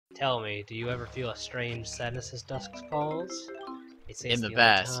Tell me, do you ever feel a strange sadness as dusk falls? It's In the only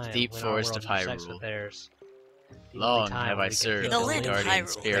vast, time deep when our forest world of intersects Hyrule, with theirs. The only long time have when I we can served feel In the the land of guardian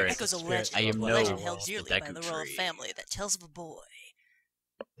Hyrule, there spirit. echoes a Spirits legend, I am a no legend held the dearly by Deku the royal Tree. family that tells of a boy.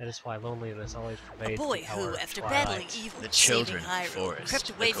 That is why loneliness always A pervades boy the who, hour of after twilight. battling evil The and saving children of the Hyrule, forest, crept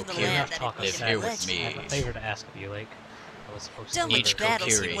the away from the Kokiri, land Enough that talk had of been live a here with sadness. me. I have a favor to ask of you, Link. I was supposed Done to with deliver the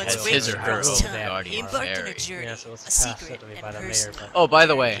battles he Kokiri once has waged his or in her Ghost own Town, guardian he embarked on a fairy. journey, Yes, it was a passed secret to me and by the personal. mayor, but Oh, by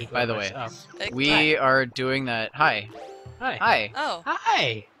the he way, oh. we are doing that. Hi. Hi. Hi. Oh,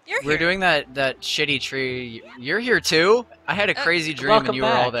 Hi. you're We're here. doing that shitty tree. You're here too? I had a crazy dream welcome and you were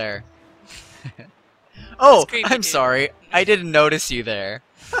all back. there. Oh, creepy, I'm dude. sorry. I didn't notice you there.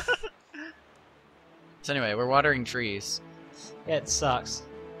 So anyway, we're watering trees. Yeah, it sucks.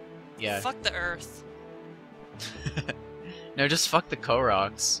 Yeah. Fuck the earth. No, just fuck the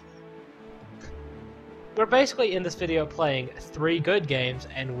Koroks. We're basically in this video playing 3 good games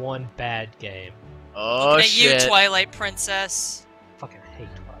and 1 bad game. Oh Looking at shit. you, Twilight Princess. Fucking hate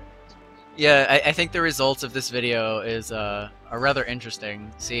Twilight. Yeah, I think the results of this video is are rather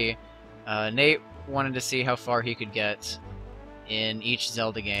interesting. See, Nate wanted to see how far he could get in each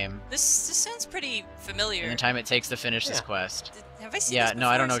Zelda game This sounds pretty familiar. and the time it takes to finish this Yeah. quest. Have I seen Yeah, this no,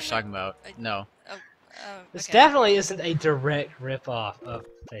 I don't know before what you're talking about. I- No. This okay. definitely isn't a direct rip-off of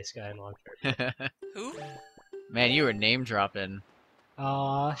Face Guy and Launcher. Who? Man, you were name dropping.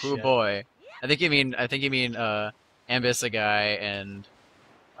 Aw, Oh shit. boy. I think you mean Ambissa guy and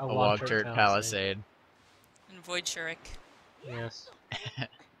a Log Wog Turd Turd Palisade. And Void Shurik. Yes.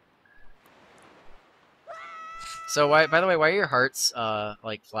 So why, by the way, why are your hearts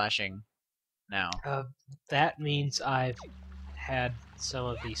like flashing now? That means I've had some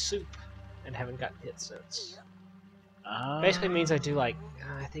of the soup and haven't gotten hit since. Basically means I do like,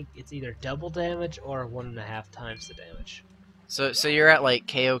 I think it's either double damage or 1.5 times the damage. So you're at like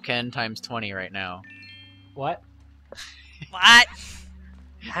Kaioken times 20 right now. What? What?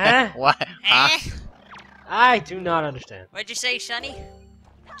 Huh? What? Huh? Eh? I do not understand. What'd you say, Sonny?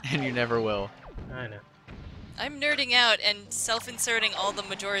 And you never will. I know. I'm nerding out and self-inserting all the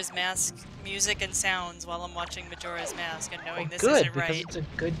Majora's Mask music and sounds while I'm watching Majora's Mask and knowing Well, this good, isn't because right. it's a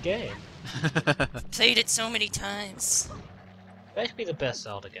good game. Played it so many times. Basically the best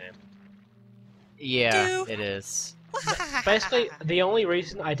Zelda game. Yeah, Do. it is. Basically, the only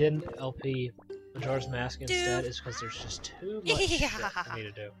reason I didn't LP Majora's Mask instead is because there's just too much shit for me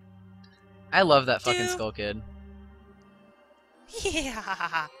to do. I love that fucking Do. Skull Kid.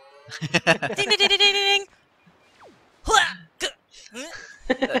 Yeah. Ding ding ding ding ding ding. Hua!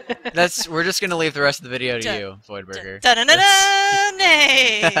 We're just gonna leave the rest of the video to you, Voidburger. Da-da-da-da,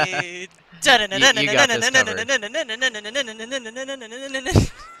 nay. You got this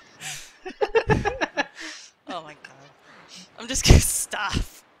Oh my god. I'm just gonna stop.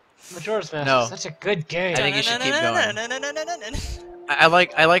 Majora's Mask No. is such a good game. I think you should keep going.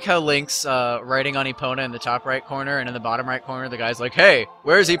 I like how Link's writing on Epona in the top right corner, and in the bottom right corner, the guy's like, "Hey,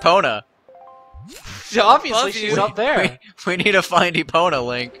 where's Epona? Obviously, Above she's you. up there. We need to find Epona,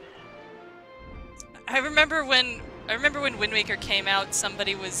 Link." I remember when Wind Waker came out,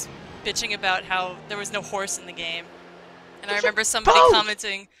 somebody was bitching about how there was no horse in the game. And I remember somebody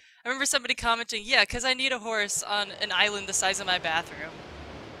commenting, yeah, because I need a horse on an island the size of my bathroom.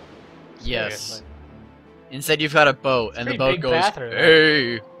 Yes. Seriously. Instead, you've got a boat, and the pretty boat big goes, bathroom.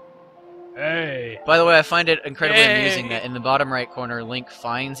 "Hey." Hey. By the way, I find it incredibly Hey. amusing that in the bottom right corner, Link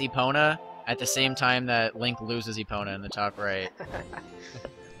finds Epona at the same time that Link loses Epona in the top right.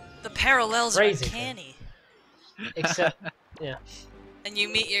 The parallels Crazy are thing. uncanny. Except, yeah. And you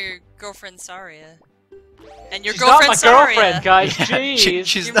meet your girlfriend Saria. And your She's not girlfriend my Saria. girlfriend, guys. Jeez.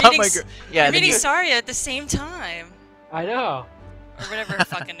 She's You're not meeting my s- girl. Yeah, You're then meeting you- Saria at the same time. I know. Or whatever her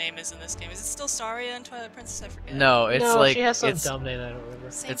fucking name is in this game. Is it still Saria in Twilight Princess? I forget. No, it's no, like she has some it's dumb name I don't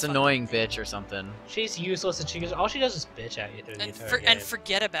remember. Same it's fucking annoying thing. bitch or something. She's useless, and all she does is bitch at you through the entire game. And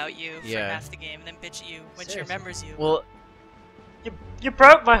forget about you for Yeah. half the game, and then bitch at you when she Seriously. remembers you. Well, You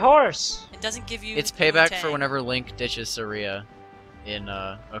broke my horse. It doesn't give you. it's payback for Wu-Tang. whenever Link ditches Saria in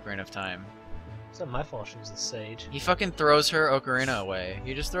Ocarina of Time. It's not my fault she was a sage. He fucking throws her ocarina away.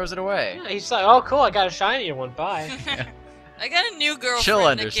 He just throws it away. Yeah, he's like, oh cool, I got a shinier one, bye. I got a new She'll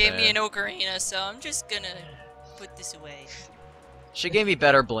girlfriend that gave me understand. an ocarina, so I'm just gonna put this away. She gave me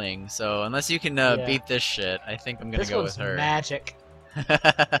better bling, so unless you can Yeah. beat this shit, I think I'm gonna This go one's with her. magic.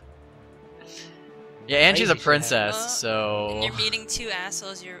 Yeah, and she's a Crazy shit princess, happens. so And you're meeting two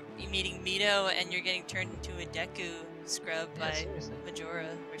assholes. You're meeting Mito, and you're getting turned into a Deku scrub Yeah, by seriously. Majora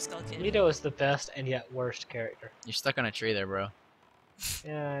or Skull Kid. Mito is the best and yet worst character. you're stuck on a tree there, bro.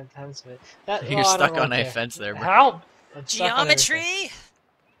 Yeah, tons of it. That, You're well, I don't stuck on really a care. fence there, bro. Help! I'm stuck on everything. Geometry.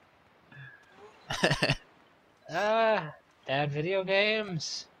 Dad video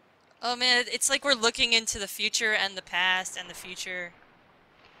games. Oh man, it's like we're looking into the future and the past and the future.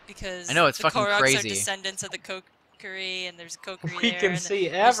 Because I know, it's the fucking Koroks are crazy. descendants of the Kokiri, and there's a Kokiri We there. can and see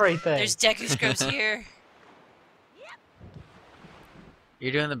there's everything. Deku Scrubs here.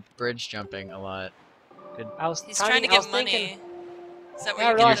 You're doing the bridge jumping a lot. Good. He's trying to get money. Thinking, Is that what Yeah,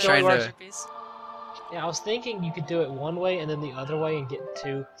 you're really, getting trying for to- rupees? yeah, I was thinking you could do it one way and then the other way and get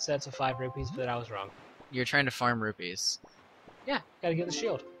 2 sets of 5 rupees, but I was wrong. You're trying to farm rupees. Yeah, gotta get the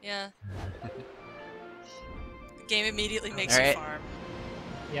shield. Yeah. The game immediately makes Alright. you farm.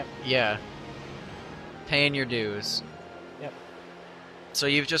 Yeah. Paying your dues. Yep. So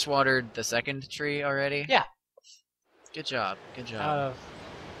you've just watered the second tree already? Yeah. Good job. Good job. Out of,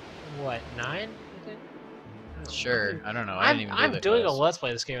 what, 9? I think? Sure. I don't know. I didn't even do I'm the doing a quest. Let's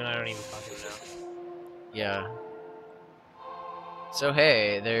Play this game and I don't even fucking know. Yeah. So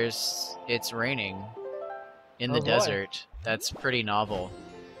hey, it's raining in Oh, the boy. desert. That's pretty novel.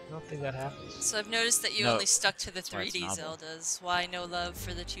 I don't think that happens. So I've noticed that you No, only stuck to the that's why it's 3D novel. Zeldas. Why no love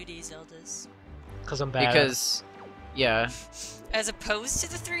for the 2D Zeldas? Because I'm bad. Because, yeah, As opposed to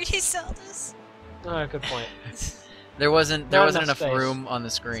the 3D Zeldas? Oh, good point. there wasn't Not enough enough space. room on the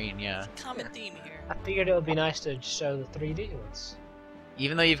screen. Yeah. Common theme here. I figured it would be nice to show the 3D ones.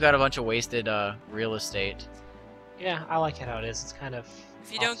 Even though you've got a bunch of wasted real estate. Yeah, I like it how it is. It's kind of.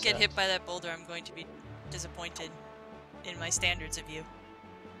 If you don't get offset. hit by that boulder, I'm going to be disappointed in my standards of you.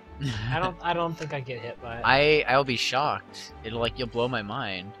 I don't think I get hit by it. I'll be shocked. You'll blow my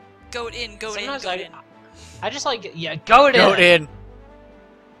mind. Goat in, goat Sometimes in, goat in. I just like goat in. Goat in.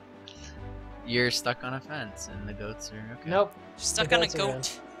 You're stuck on a fence, and the goats are okay. Nope. Stuck The on a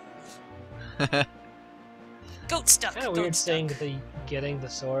goats are goat. Goat stuck. Kind of goat weird stuck. seeing the getting the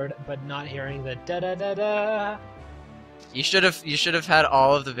sword, but not hearing the da da da da. You should have had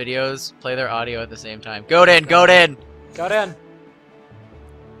all of the videos play their audio at the same time. Goat in, goat in. Goat in.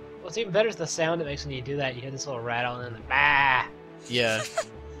 What's even better is the sound it makes when you do that. You hear this little rattle and then the bah. Yeah.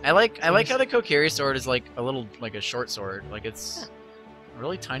 I like how the Kokiri sword is like a short sword. Like it's a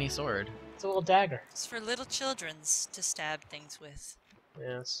really tiny sword. It's a little dagger. It's for little children's to stab things with.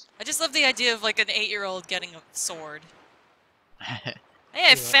 Yes. I just love the idea of like an 8-year-old getting a sword. Hey, I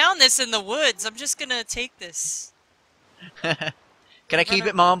Yeah. found this in the woods. I'm just gonna take this. Can I keep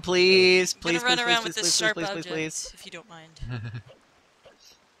it, Mom, please? I'm Please, gonna run please, around please, with this please, sharp please, object, please, if you don't mind.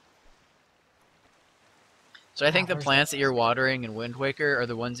 So I think the Where's plants that? that you're watering in Wind Waker are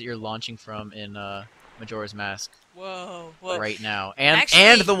the ones that you're launching from in Majora's Mask Whoa, whoa. right now, and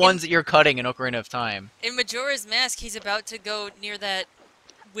Actually, the ones that you're cutting in Ocarina of Time. In Majora's Mask, he's about to go near that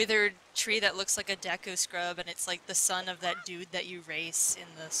withered tree that looks like a Deku Scrub, and it's like the son of that dude that you race in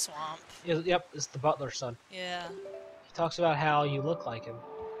the swamp. Yep, it's the butler's son. Yeah. He talks about how you look like him.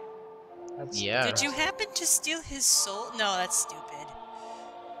 That's Yeah. Did you happen to steal his soul? No, that's stupid.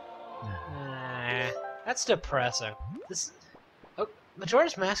 Nah, that's depressing.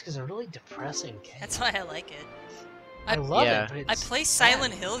 Majora's Mask is a really depressing game. That's why I like it. I love Yeah. it, but I it's play sad.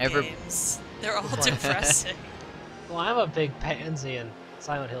 Silent Hill Every- games. They're all Why? depressing. Well, I'm a big pansy, and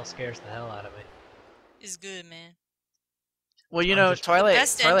Silent Hill scares the hell out of me. It's good, man. Well, you I'm know, just- Twilight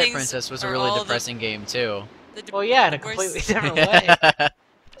best Twilight endings Princess was a are really all the- depressing game too. Well, yeah, in a the worst- completely different way.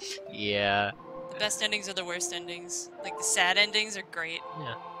 Yeah. The best endings are the worst endings. Like the sad endings are great.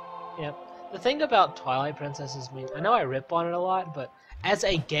 Yep. The thing about Twilight Princess is, I know I rip on it a lot, but as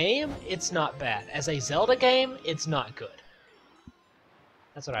a game, it's not bad. As a Zelda game, it's not good.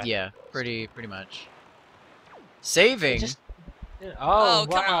 That's what I Yeah, pretty much. Saving. Just, Oh, wow.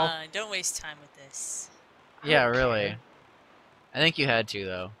 come on. Don't waste time with this. Yeah, don't really. care. I think you had to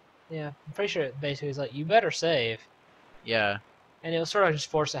though. Yeah, I'm pretty sure it basically was like, you better save. Yeah. And it was sort of just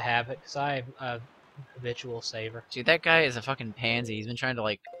force of habit, because I'm a habitual saver. Dude, that guy is a fucking pansy. He's been trying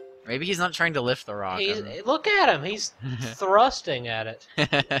to maybe he's not trying to lift the rock. Look at him, he's thrusting at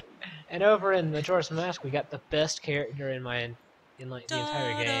it. And over in Majora's Mask, we got the best character in the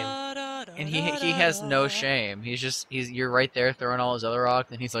entire game. And he has no shame. You're right there throwing all his other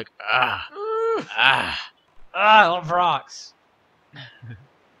rocks, and he's like, ah, ah. I love rocks.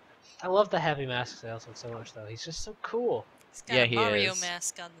 I love the Happy Mask salesman so much, though. He's just so cool. He's got Yeah, a he Mario is.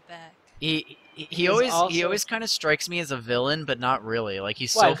 mask on the back. He He's always also- kind of strikes me as a villain, but not really. Like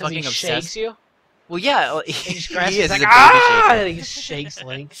he's Why, so 'cause fucking he obsessed. shakes you? Well, yeah, He he scratches, is. he's like, He's a baby ah! shaker. And he shakes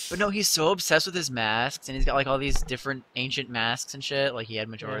Link. But no, he's so obsessed with his masks, and he's got like all these different ancient masks and shit. Like he had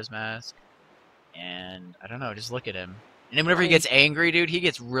Majora's mask, and I don't know, just look at him. And then whenever he gets angry, dude, he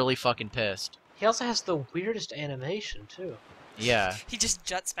gets really fucking pissed. He also has the weirdest animation, too. Yeah. He just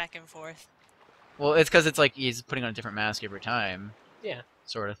juts back and forth. Well, it's because it's like he's putting on a different mask every time. Yeah.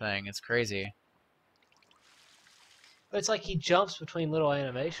 Sort of thing. It's crazy. It's like he jumps between little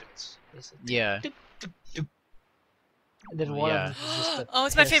animations. It's like, Yeah. doop, doop, doop. And then one Yeah. of them is just to Oh,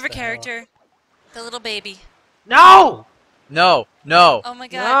 it's my piss favorite the hell off. character. The little baby. No! No, no. Oh my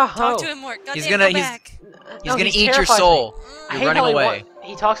god. No. Talk to him more. God He's damn, gonna- go he's- back. He's No, gonna he eat your terrifies me. soul. I You're hate running how away.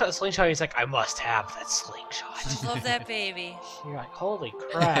 he talks about the slingshot. He's like, I must have that slingshot. Love that baby. You're like, holy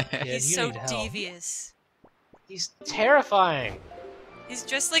crap, kid, He's you so need help. devious. He's terrifying. He's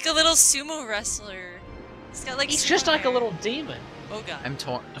dressed like a little sumo wrestler. He's got like He's sumo just like a hair. little demon. Oh god. I'm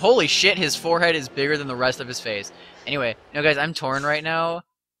torn. Holy shit, his forehead is bigger than the rest of his face. Anyway, no guys, I'm torn right now.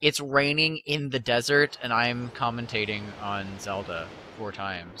 It's raining in the desert, and I'm commentating on Zelda 4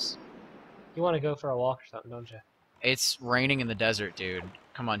 times. You want to go for a walk or something, don't you? It's raining in the desert, dude.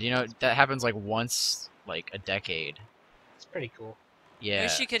 Come on, do you know that happens like once, like a decade? It's pretty cool. I Yeah,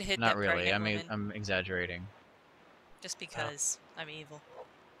 wish you could hit not that really. pregnant I mean, woman, I'm exaggerating. just because I'm evil.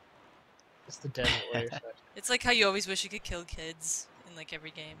 It's the desert warrior side. It's like how you always wish you could kill kids in like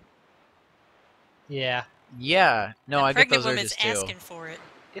every game. Yeah. Yeah, no, That I get pregnant those woman's urges too. asking for it.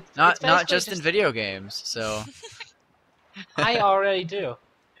 It's Not basically just in video games. So I already do.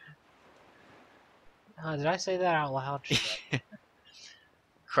 Did I say that out loud?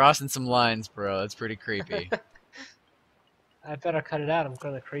 crossing some lines, bro. That's pretty creepy. I better cut it out. I'm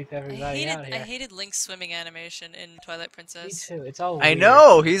gonna creep everybody out I here. hated Link's swimming animation in Twilight Me Princess. too. It's all I weird.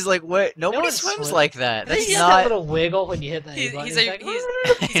 know. He's like, what? Nobody one swims swims. like that. Doesn't That's he have not. that little wiggle when you hit that He's, button? he's He's a like,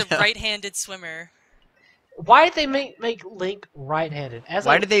 he's a Yeah. right-handed swimmer. Why did they make Link right-handed?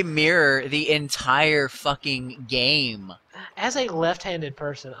 Why did they mirror the entire fucking game? As a left-handed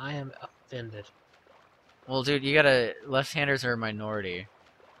person, I am offended. Well, dude, you gotta. Left-handers are a minority.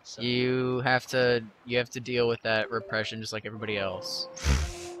 So, You have to deal with that repression just like everybody else.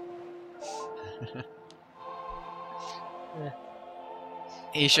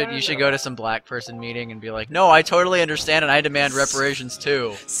 You should go to some black person meeting and be like, no, I totally understand and I demand reparations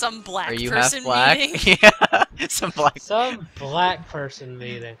too. Some black Are you half person black? meeting. Yeah, some black. some black person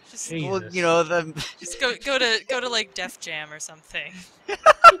meeting. Just, Jesus. Well, you know the. just go to like Def Jam or something.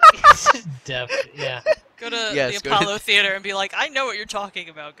 Yeah. Go to Yes, the go to- Apollo Theater and be like, I know what you're talking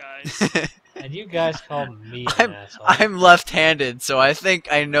about, guys. And you guys call me an asshole. I'm left-handed, so I think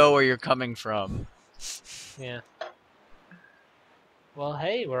I know where you're coming from. Yeah. Well,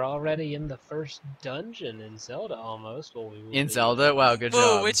 hey, we're already in the first dungeon in Zelda almost. Well, we will In be. Zelda, wow, good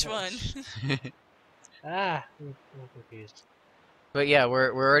Whoa, job. which one? I'm confused. But yeah,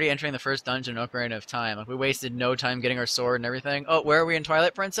 we're already entering the first dungeon in Ocarina of Time. Like we wasted no time getting our sword and everything. Oh, where are we in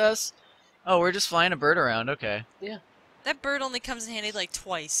Twilight Princess? Oh, we're just flying a bird around. Okay. That bird only comes in handy like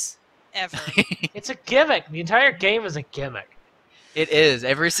twice. Ever. It's a gimmick. The entire game is a gimmick. It is.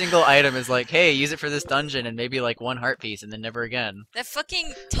 Every single item is like, hey, use it for this dungeon and maybe like 1 heart piece and then never again. That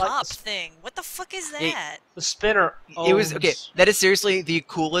fucking top thing. What the fuck is that? The spinner. It was okay. owns- That is seriously the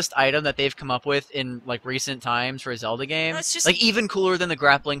coolest item that they've come up with in like recent times for a Zelda game. No, it's just- like even cooler than the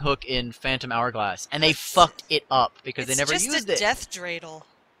grappling hook in Phantom Hourglass, and they fucked it up because they never it's used just a it, death dreidel.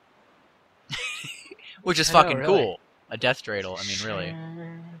 which is I know, fucking really. cool. A death dreidel. I mean, really.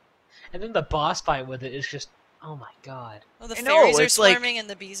 And then the boss fight with it is just, oh my god. Well, the I know, fairies are it's like- swarming and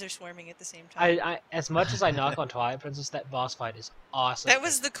the bees are swarming at the same time. I as much as I knock on Twilight Princess, that boss fight is awesome. That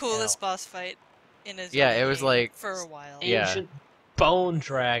was as the coolest hell. boss fight in a Yeah, Zelda it was game like- for a while. Yeah. Ancient bone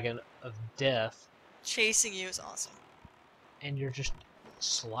dragon of death, Chasing you is awesome. and you're just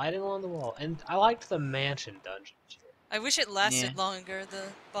sliding along the wall. And I liked the mansion dungeons. I wish it lasted Yeah. longer, the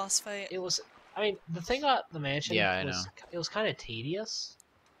boss fight. It was, I mean, the thing about the mansion Yeah, I was, it was kind of tedious,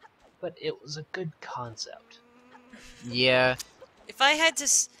 but it was a good concept. Yeah. If I had to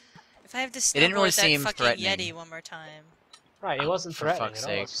didn't snuggle really with that seem fucking threatening. Yeti one more time. Right, it wasn't For threatening fuck's at all.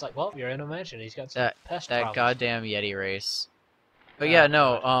 sake. It's just like, well, you're in a mansion. He's got some pest That problems. goddamn Yeti race. But Oh, yeah,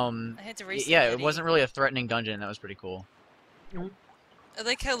 no, I had to race the yeah, it Yeti. wasn't really a threatening dungeon. That was pretty cool. I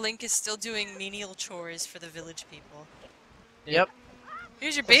like how Link is still doing menial chores for the village people. Yep.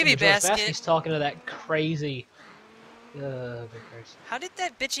 Here's your Plus, baby Majora's Mask, basket. He's talking to that crazy. Big crazy. How did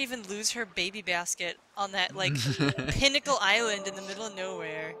that bitch even lose her baby basket on that like pinnacle island in the middle of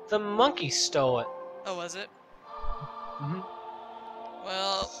nowhere? The monkey stole it. Oh, was it? hmm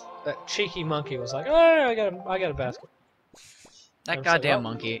Well, That cheeky monkey was like, "Oh, I got a basket." That I'm goddamn so-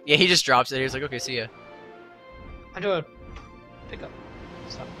 monkey. Yeah, he just drops it. He's like, okay, see ya. I'm doing pick up.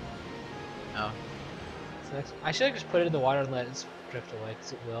 Stop. Oh. So I should have just put it in the water and let it drift away,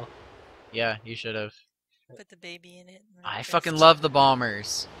 because it will. Yeah, you should have. put the baby in it. and let I it fucking drift. love the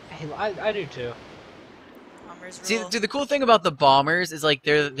bombers. Hey, I do too. Bombers See, rule. dude, the cool thing about the bombers is like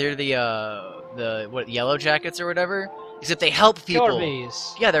they're the what, yellow jackets or whatever, Except they help people. Killer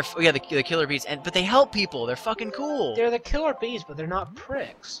bees. Yeah, they're the killer bees, but they help people. They're fucking cool. They're the killer bees, but they're not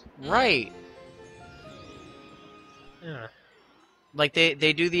pricks. Right. Yeah. Like they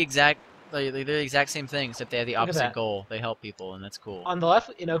do the exact they're the exact same thing, except they have the Look at opposite that. goal. They help people, and that's cool. On the left,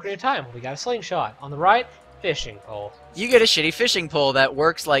 in Ocarina of Time, we got a slingshot. On the right, fishing pole. You get a shitty fishing pole that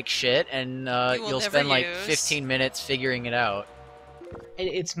works like shit, and will you'll never spend like use. 15 minutes figuring it out. And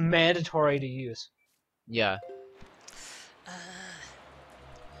it's mandatory to use. Yeah.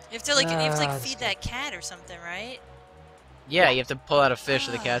 You have to like that's feed that cat or something, right? Yeah, you have to pull out a fish,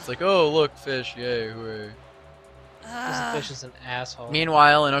 and the cat's like, "Oh, look, fish! Yay, hooray!" Because the fish is an asshole.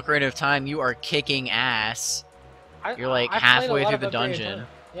 Meanwhile, in Ocarina of Time, you are kicking ass. You're like I played a halfway lot through of the Ocarina of dungeon. Time.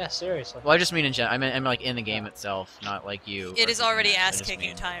 Yeah, seriously. Well, I just mean in general. I mean like in the game itself, not like you. It are is already kicking ass, I ass just kicking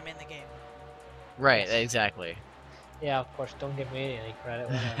mean- time in the game. Right, exactly. Yeah, of course. Don't give me any credit.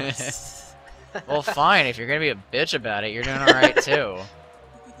 Whatever. Well, fine. If you're gonna be a bitch about it, you're doing all right too.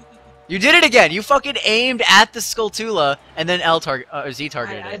 You did it again. You fucking aimed at the Skulltula and then Z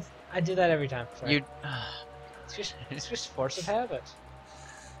targeted it. I do that every time. Sorry. You. It's just force of habit.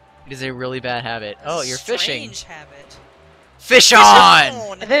 It is a really bad habit. Oh, you're fishing. Strange habit. Fish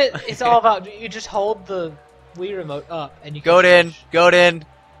on! And then it's all about you just hold the Wii remote up and you Goat can in. fish. Goat in.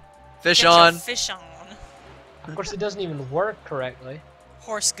 Fish Get your on. fish on. Of course, it doesn't even work correctly.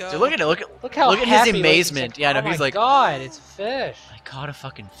 Horse go. Dude, look at it. Look how Look at his happy Link is, amazement. like, Yeah, no, oh he's my like, God, it's a fish. I caught a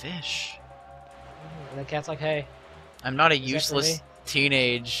fucking fish. And the cat's like, hey, I'm not a that for useless me?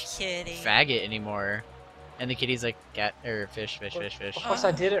 teenage Kitty. faggot anymore. And the kitty's like, cat or fish. Of course,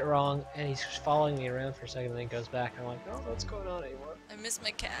 I did it wrong, and he's following me around for a second, and then goes back. And I'm like, I don't know what's going on anymore. I miss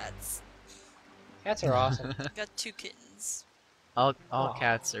my cats. Cats are awesome. Got 2 kittens. all Aw.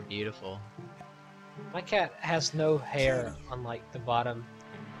 cats are beautiful. My cat has no hair on like the bottom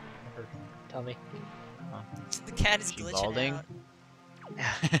of her tummy. The cat is She glitching balding?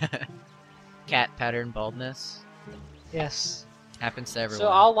 out. Cat pattern baldness Yes. happens to everyone. So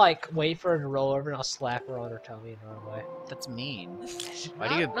I'll like wait for her to roll over, and I'll slap her on her tummy and run away. That's mean. Not- Why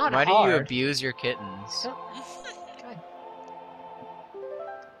do you not why do you hard. abuse your kittens? No. God.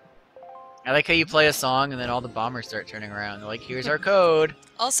 I like how you play a song and then all the bombers start turning around. They're like, "Here's our code."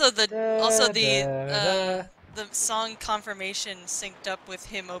 Also the Da, the song confirmation synced up with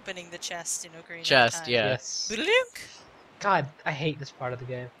him opening the chest in Ocarina of Chest, Time. yeah. Yes. Boodalook? God, I hate this part of the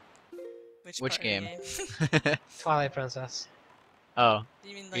game. Which part of the game? Twilight Princess. Oh,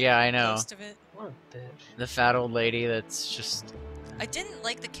 You mean like yeah, I know. most of it? What a bitch. The fat old lady that's just. I didn't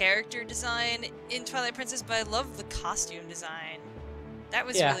like the character design in Twilight Princess, but I love the costume design. That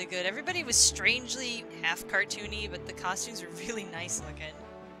was Yeah. really good. Everybody was strangely half cartoony, but the costumes were really nice looking.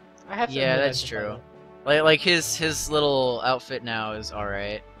 I have to Yeah, admit, I that's just true. love it. Like his little outfit now is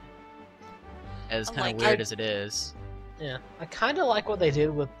alright. As kind Unlike of weird I- as it is. Yeah, I kind of like what they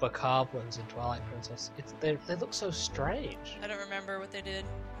did with Bokoblins in Twilight Princess. They look so strange. I don't remember what they did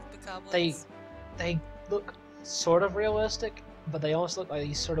with the goblins. They look sort of realistic, but they almost look like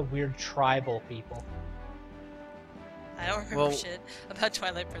these sort of weird tribal people. I don't remember Well, shit about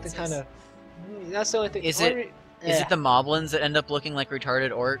Twilight They Princess. kind of. That's the only thing. Is the it- only re- Is Yeah, it the moblins that end up looking like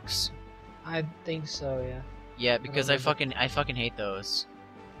retarded orcs? I think so. Yeah. Yeah, because I remember. fucking hate those.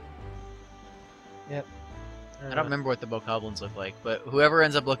 Yep. I don't remember what the bokoblins look like, but whoever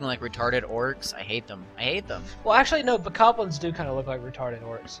ends up looking like retarded orcs, I hate them. I hate them. Well, actually, no. Bokoblins do kind of look like retarded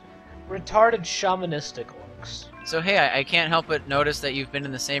orcs. Retarded shamanistic orcs. So hey, I can't help but notice that you've been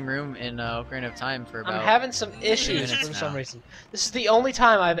in the same room in Ocarina of Time for about. I'm having some issues minutes for some now. reason. This is the only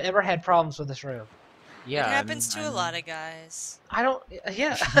time I've ever had problems with this room. Yeah, it happens to a lot of guys. I don't.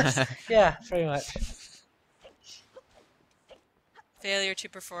 Yeah. Yeah, pretty much. Failure to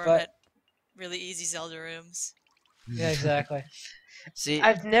perform But- at really easy Zelda rooms. Yeah, exactly. See,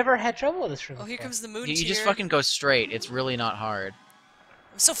 I've never had trouble with this room. Oh, here before. comes the moon you just tear. fucking go straight. It's really not hard.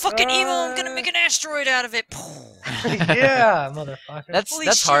 I'm so fucking evil. I'm gonna make an asteroid out of it. Yeah, motherfucker. That's Holy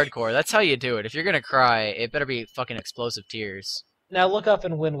that's shit. hardcore. That's how you do it. If you're gonna cry, it better be fucking explosive tears. Now look up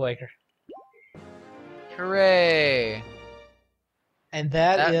in Wind Waker, Hooray! and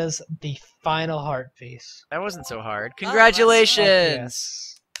that That- is the final heart piece. That wasn't so hard. that's Congratulations!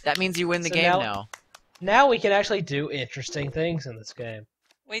 Yes. That means you win the So game now- now. Now we can actually do interesting things in this game.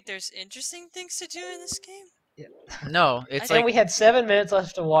 Wait, there's interesting things to do in this game? No, it's I And like we had 7 minutes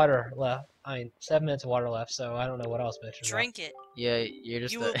left of water left. 7 minutes of water left. So I don't know what else, bitch. Drink it. yeah, you're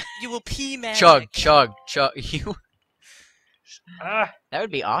just You will pee magic. chug. You Ah, that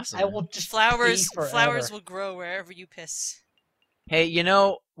would be awesome. I will just Flowers pee forever. flowers will grow wherever you piss. Hey, you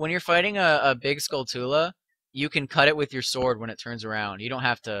know, when you're fighting a big Skulltula, you can cut it with your sword when it turns around. You don't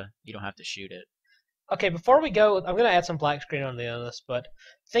have to shoot it. Okay, before we go, I'm going to add some black screen on the end of this, but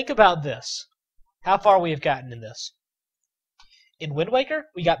think about this. How far we have gotten in this. In Wind Waker,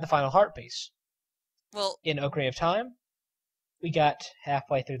 we got the final heart piece. Well, In Ocarina of Time, we got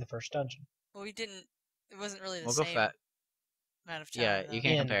halfway through the first dungeon. well, we didn't. It wasn't really the We'll go same fat. amount of time. Yeah, though. you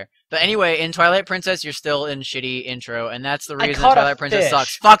can't In- compare. But anyway, in Twilight Princess, you're still in shitty intro, and that's the I reason caught a Twilight Princess fish.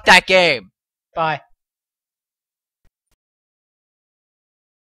 sucks. Fuck that game! Bye.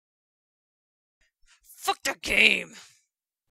 Fuck the game.